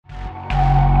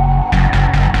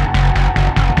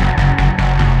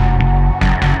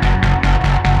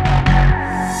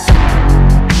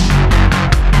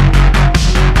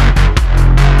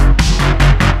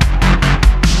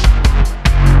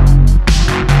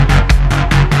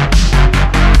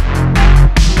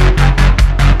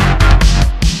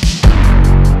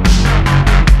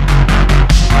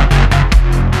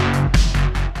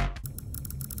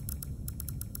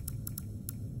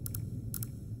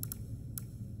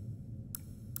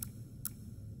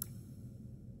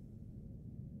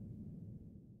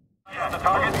Let's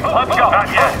go.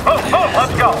 Not yet.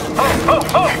 Let's go.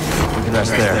 We can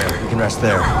rest there. We can rest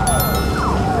there.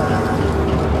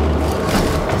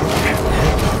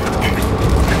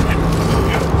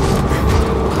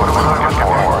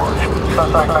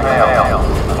 Suspect male.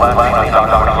 Last seen on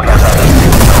Dr.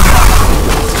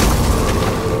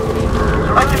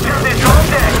 I can do this all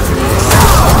day.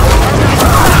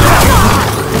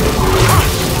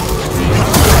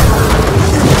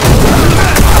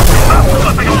 I'm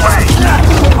slipping away.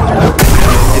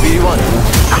 Maybe you want.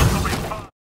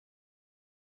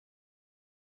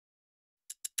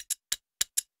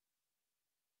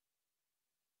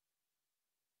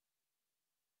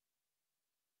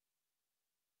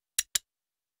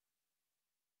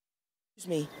 Excuse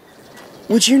me.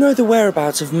 Would you know the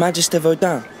whereabouts of Magister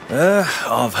Vaudin?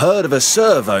 I've heard of a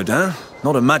Sir Vaudin,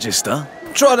 not a Magister.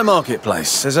 Try the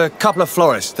marketplace. There's a couple of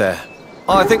florists there.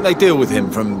 I think they deal with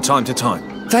him from time to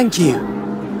time. Thank you.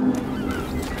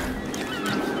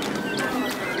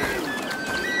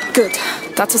 Good.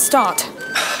 That's a start.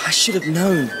 I should have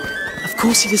known. Of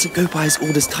course he doesn't go by his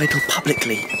orders title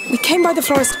publicly. We came by the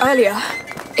florist earlier.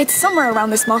 It's somewhere around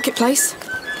this marketplace.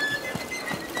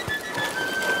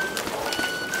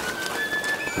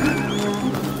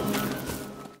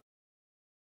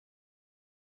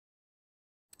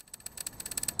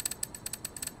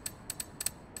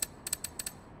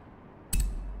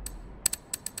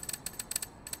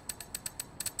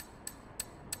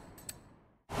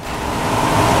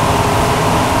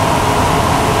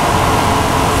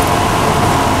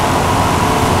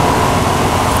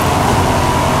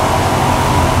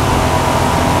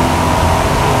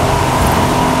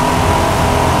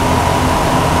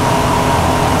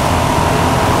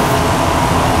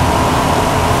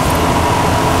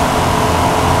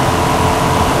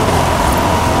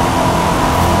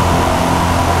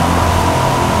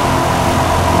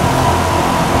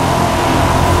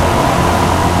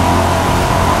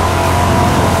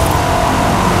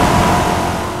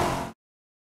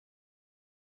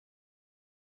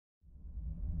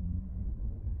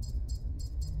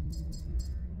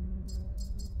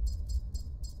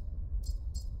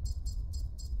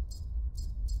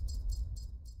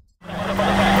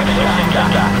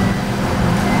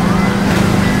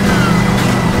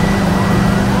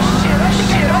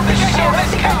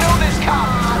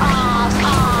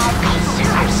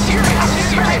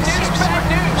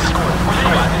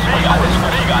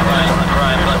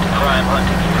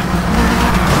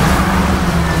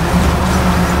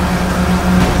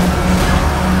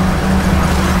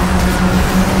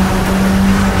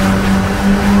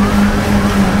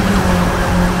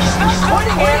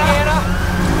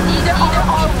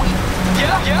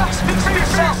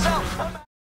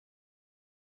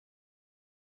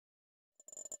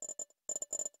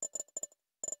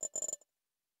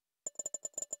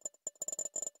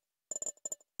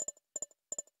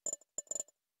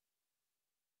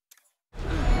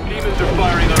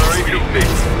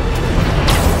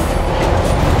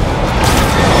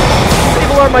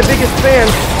 People are my biggest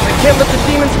fans. I can't let the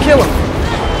demons kill them.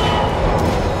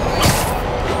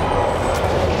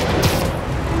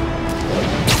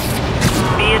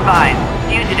 Be advised,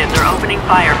 fugitives are opening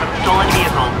fire from stolen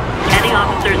vehicles. Any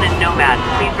officers in Nomad,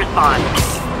 please respond.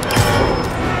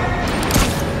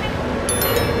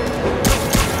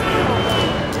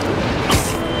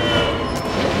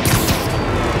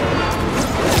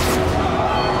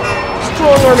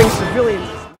 Strong-arming civilians.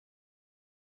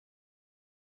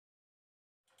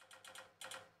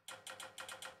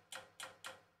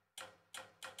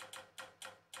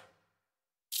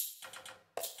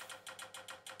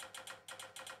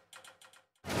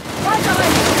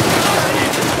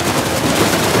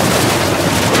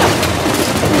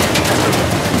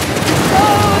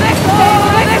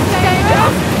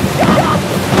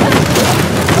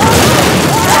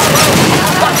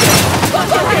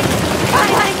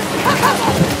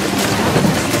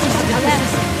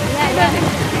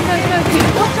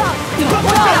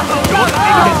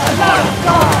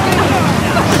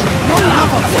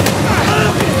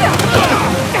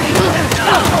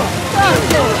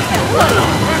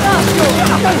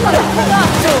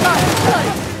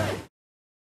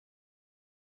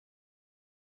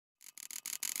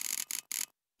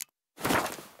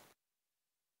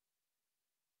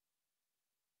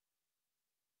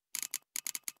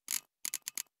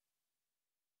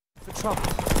 For trouble.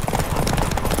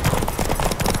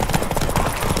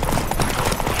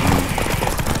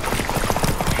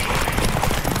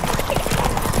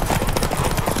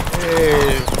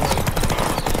 Hey.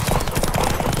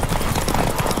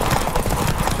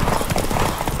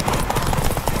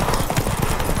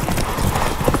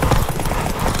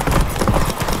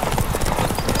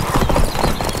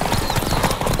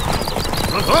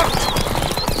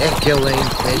 É que ele é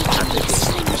impecável.